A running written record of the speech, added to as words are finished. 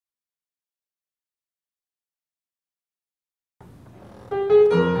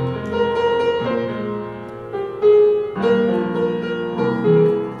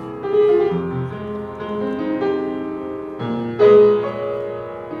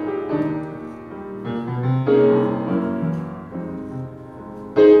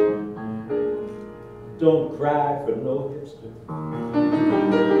Don't cry for no hipster.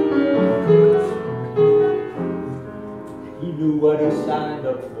 He knew what he signed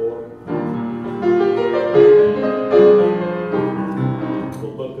up for. The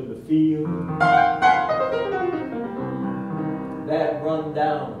look of the feel, that run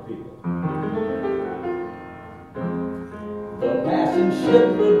down appeal, the passing ship,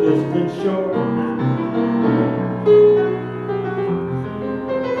 the distant shore.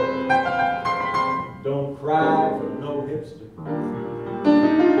 Don't cry for no hipster.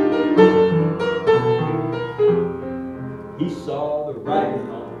 He saw the writing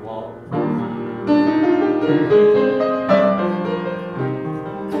on the wall.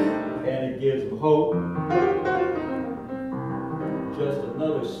 And it gives him hope. Just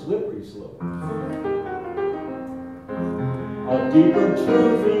another slippery slope. A deeper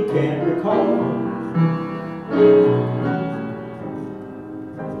truth he can't recall.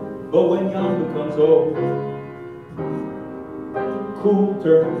 But when young becomes old, cool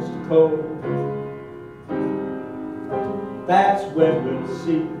turns to cold. That's when we'll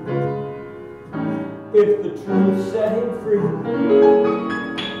see if the truth set him free.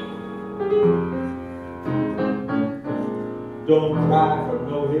 Don't cry for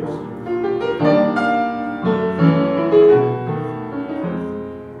no hipster.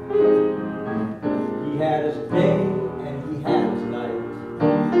 He had his day and he had his night.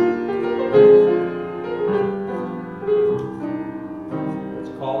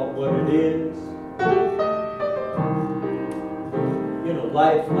 What it is in a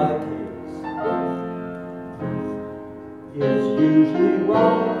life like his. It's usually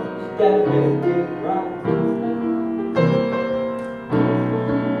wrongs that make it right.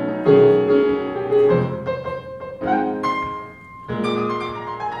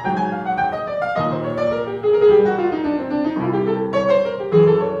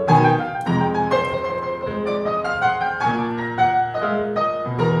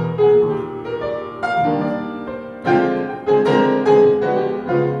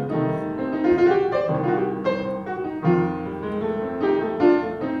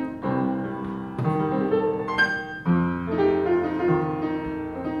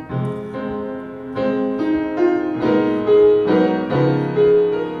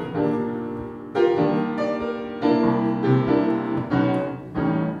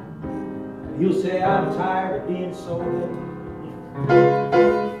 You'll say, I'm tired of being so hip.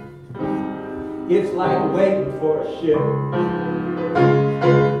 It's like waiting for a ship.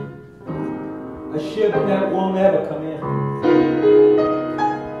 A ship that won't ever come in.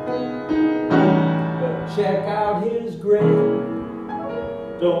 But check out his grave.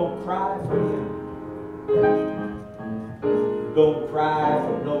 Don't cry for him. Don't cry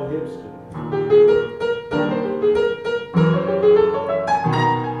for no hipster.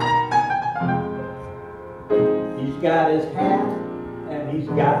 He's got his hat and he's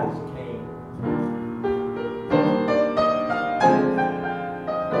got his cane.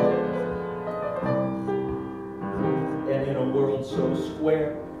 And in a world so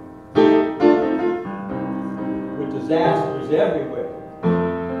square, with disasters everywhere,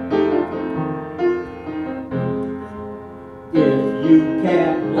 if you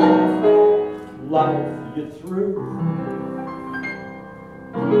can't laugh at life, you're through.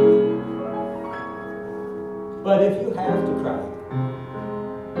 But if you have to cry,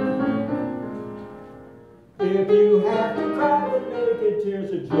 if you have to cry, then make it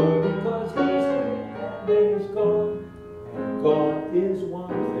tears of joy, because he's here and then he's gone, and gone is one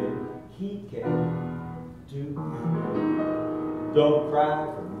thing he can do. Don't cry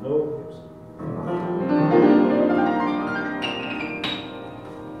for no hipster.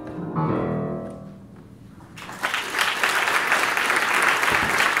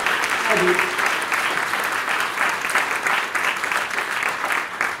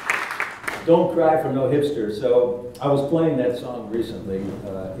 Don't Cry for No Hipster. So I was playing that song recently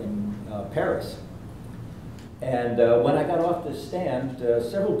in Paris. And when I got off the stand,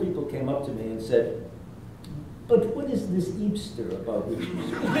 several people came up to me and said, but what is this Hipster about which you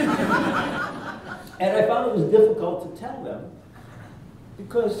speak? And I found it was difficult to tell them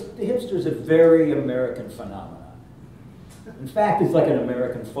because the hipster is a very American phenomenon. In fact, it's like an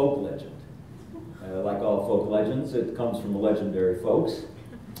American folk legend. Like all folk legends, it comes from legendary folks.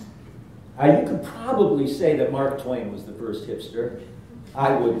 You could probably say that Mark Twain was the first hipster.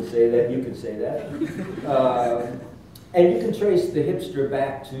 I wouldn't say that, you could say that. And you can trace the hipster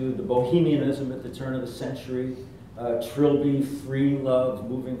back to the bohemianism at the turn of the century, trilby, free love,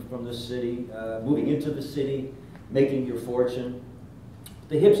 moving from the city, moving into the city, making your fortune.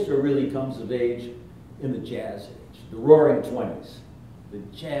 The hipster really comes of age in the jazz age, the roaring 20s, the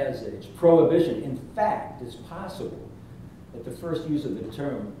jazz age, Prohibition. In fact, it's possible that the first use of the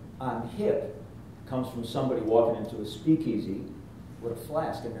term "I'm hip" comes from somebody walking into a speakeasy with a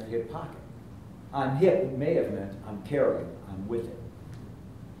flask in their hip pocket. I'm hip may have meant I'm carrying, I'm with it.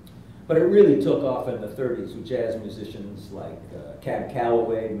 But it really took off in the 30s with jazz musicians like Cab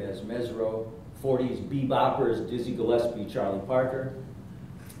Calloway, Mez Mesro, 40s beboppers, Dizzy Gillespie, Charlie Parker,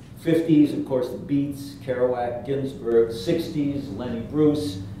 50s, of course, the Beats, Kerouac, Ginsberg, 60s, Lenny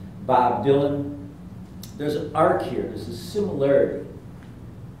Bruce, Bob Dylan. There's an arc here, there's a similarity.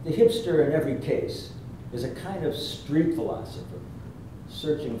 The hipster in every case is a kind of street philosopher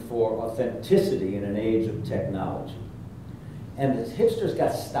searching for authenticity in an age of technology. And the hipster's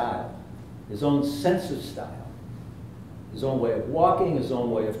got style, his own sense of style, his own way of walking, his own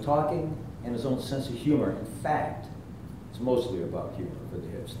way of talking, and his own sense of humor. In fact, it's mostly about humor for the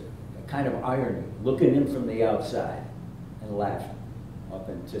hipster. A kind of irony, looking in from the outside and laughing,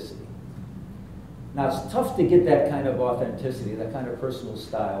 authenticity. Now, it's tough to get that kind of authenticity, that kind of personal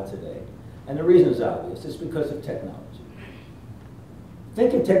style today. And the reason is obvious. It's because of technology.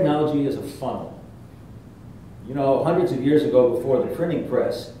 Think of technology as a funnel. You know, hundreds of years ago, before the printing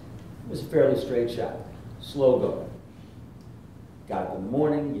press, it was a fairly straight shot, slow going. Got up in the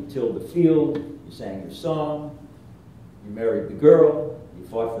morning, you tilled the field, you sang your song, you married the girl, you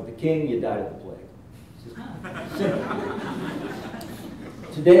fought for the king, you died of the plague. It's simple.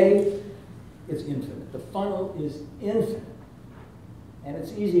 Today, it's infinite. The funnel is infinite. And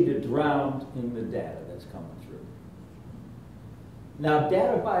it's easy to drown in the data that's coming through. Now,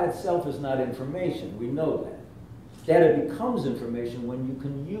 data by itself is not information. We know that. Data becomes information when you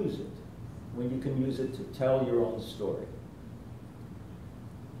can use it, when you can use it to tell your own story.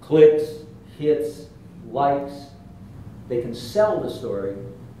 Clicks, hits, likes, they can sell the story,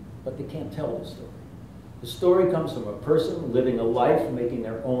 but they can't tell the story. The story comes from a person living a life making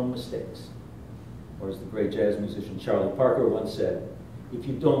their own mistakes. Or as the great jazz musician Charlie Parker once said, if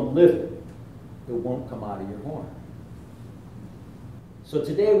you don't live it, it won't come out of your horn. So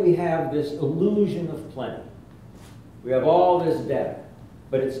today we have this illusion of plenty. We have all this data,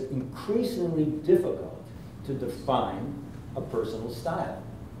 but it's increasingly difficult to define a personal style.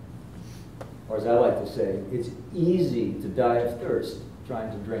 Or as I like to say, it's easy to die of thirst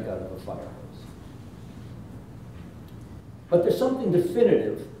trying to drink out of a fire hose. But there's something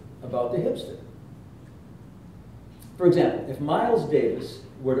definitive about the hipster. For example, if Miles Davis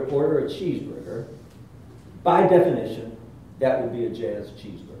were to order a cheeseburger, by definition, that would be a jazz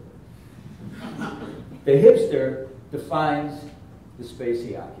cheeseburger. The hipster defines the space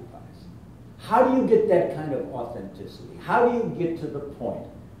he occupies. How do you get that kind of authenticity? How do you get to the point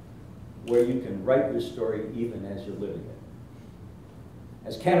where you can write your story even as you're living it?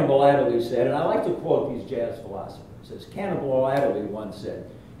 As Cannibal Adderley said, and I like to quote these jazz philosophers, as Cannibal Adderley once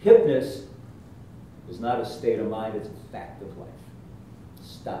said, hipness is not a state of mind, it's a fact of life.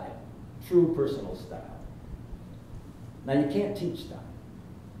 Style, true personal style. Now you can't teach style,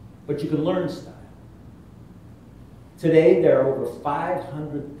 but you can learn style. Today there are over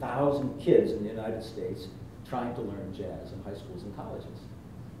 500,000 kids in the United States trying to learn jazz in high schools and colleges.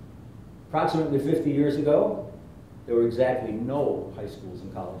 Approximately 50 years ago, there were exactly no high schools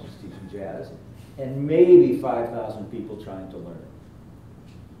and colleges teaching jazz, and maybe 5,000 people trying to learn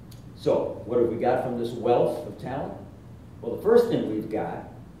it. So, what have we got from this wealth of talent? Well, the first thing we've got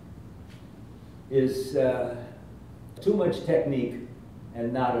is too much technique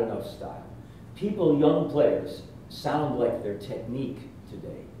and not enough style. People, young players, sound like their technique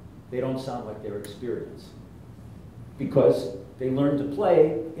today. They don't sound like their experience. Because they learn to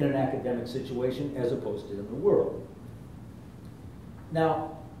play in an academic situation as opposed to in the world.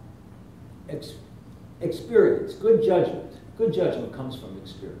 Now, experience, good judgment. Good judgment comes from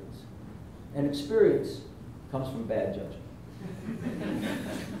experience. And experience comes from bad judgment.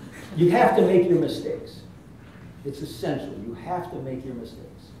 You have to make your mistakes. It's essential. You have to make your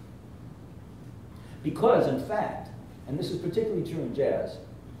mistakes. Because, in fact, and this is particularly true in jazz,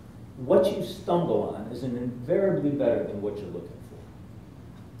 what you stumble on is invariably better than what you're looking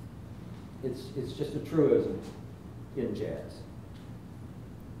for. It's just a truism in jazz.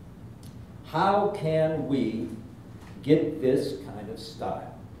 How can we get this kind of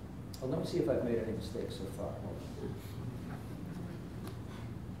style? Well, let me see if I've made any mistakes so far.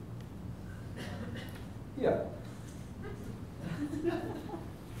 Yeah.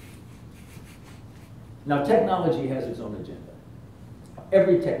 Now, technology has its own agenda.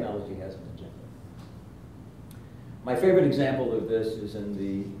 Every technology has an agenda. My favorite example of this is in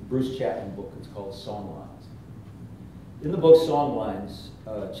the Bruce Chapman book. It's called Songlines. In the book Songlines,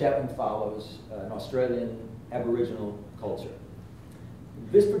 Chapman follows an Australian Aboriginal culture.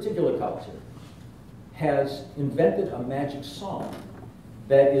 This particular culture has invented a magic song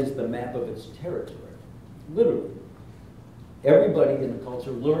that is the map of its territory. Literally. Everybody in the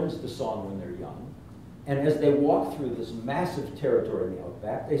culture learns the song when they're young, and as they walk through this massive territory in the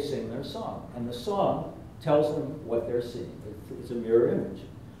outback, they sing their song. And the song tells them what they're seeing. It's a mirror image.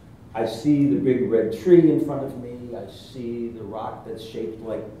 I see the big red tree in front of me. I see the rock that's shaped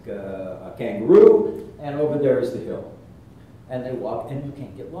like a kangaroo, and over there is the hill. And they walk, and you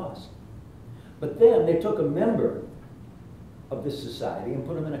can't get lost. But then they took a member of this society and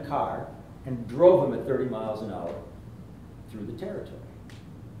put him in a car and drove him at 30 miles an hour through the territory.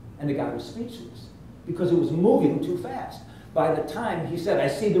 And the guy was speechless because it was moving too fast. By the time he said, I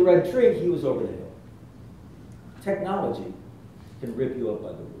see the red tree, he was over the hill. Technology can rip you up by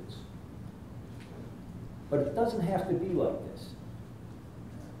the roots. But it doesn't have to be like this.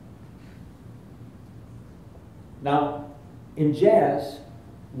 Now, in jazz,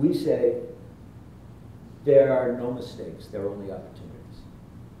 we say there are no mistakes, there are only opportunities.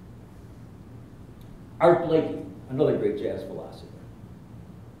 Art Blakey, another great jazz philosopher,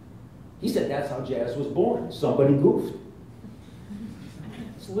 he said that's how jazz was born. Somebody goofed.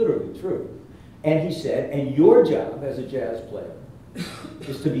 It's literally true. And he said, and your job as a jazz player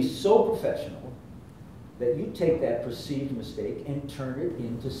is to be so professional that you take that perceived mistake and turn it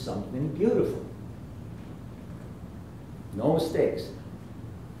into something beautiful. No mistakes,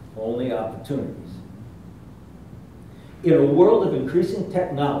 only opportunities. In a world of increasing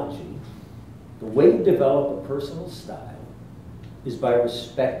technology, the way you develop a personal style is by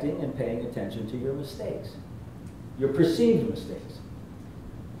respecting and paying attention to your mistakes, your perceived mistakes.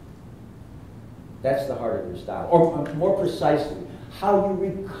 That's the heart of your style. Or more precisely, how you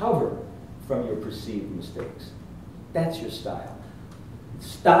recover from your perceived mistakes. That's your style.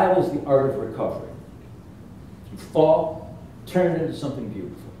 Style is the art of recovery. If you fall, turn it into something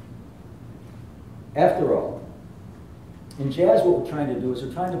beautiful. After all, in jazz, what we're trying to do is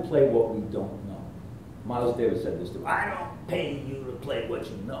we're trying to play what we don't know. Miles Davis said this too. I don't pay you to play what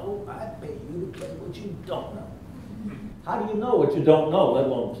you know. I pay you to play what you don't know. How do you know what you don't know, let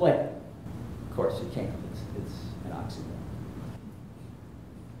alone play it? Of course, you can't. It's an oxymoron.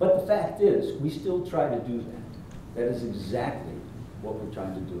 But the fact is, we still try to do that. That is exactly what we're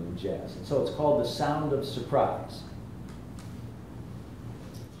trying to do in jazz. And so it's called the sound of surprise.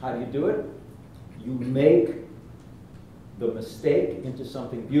 How do you do it? You make the mistake into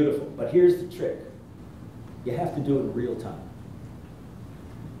something beautiful. But here's the trick. You have to do it in real time.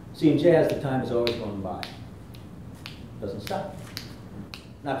 See, in jazz, the time is always going by. It doesn't stop.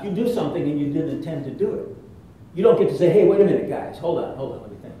 Now, if you do something and you didn't intend to do it, you don't get to say, hey, wait a minute, guys, hold on, let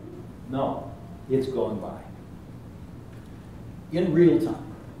me think. No, it's going by. In real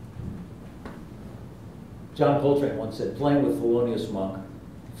time. John Coltrane once said, playing with Thelonious Monk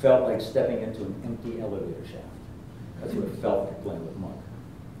felt like stepping into an empty elevator shaft. That's what it felt like playing with Monk.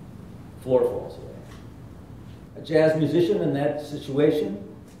 Floor falls away. A jazz musician in that situation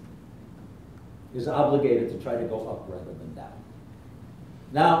is obligated to try to go up rather than down.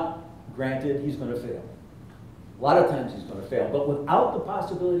 Now, granted, he's going to fail. A lot of times he's going to fail, but without the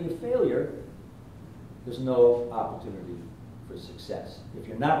possibility of failure, there's no opportunity for success. If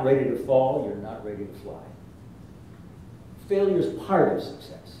you're not ready to fall, you're not ready to fly. Failure is part of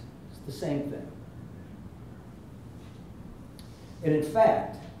success. It's the same thing. And in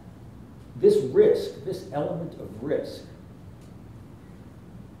fact, this risk, this element of risk,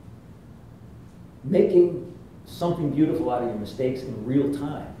 making something beautiful out of your mistakes in real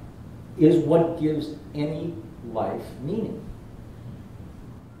time, is what gives any life meaning.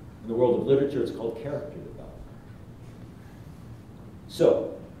 In the world of literature, it's called character development.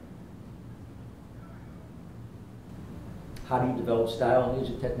 So, how do you develop style in the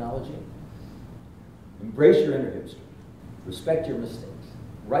age of technology? Embrace your inner hipster. Respect your mistakes.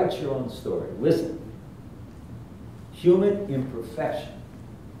 Write your own story. Listen. Human imperfection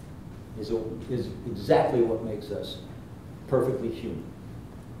is exactly what makes us perfectly human.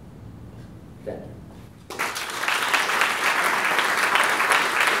 Thank you.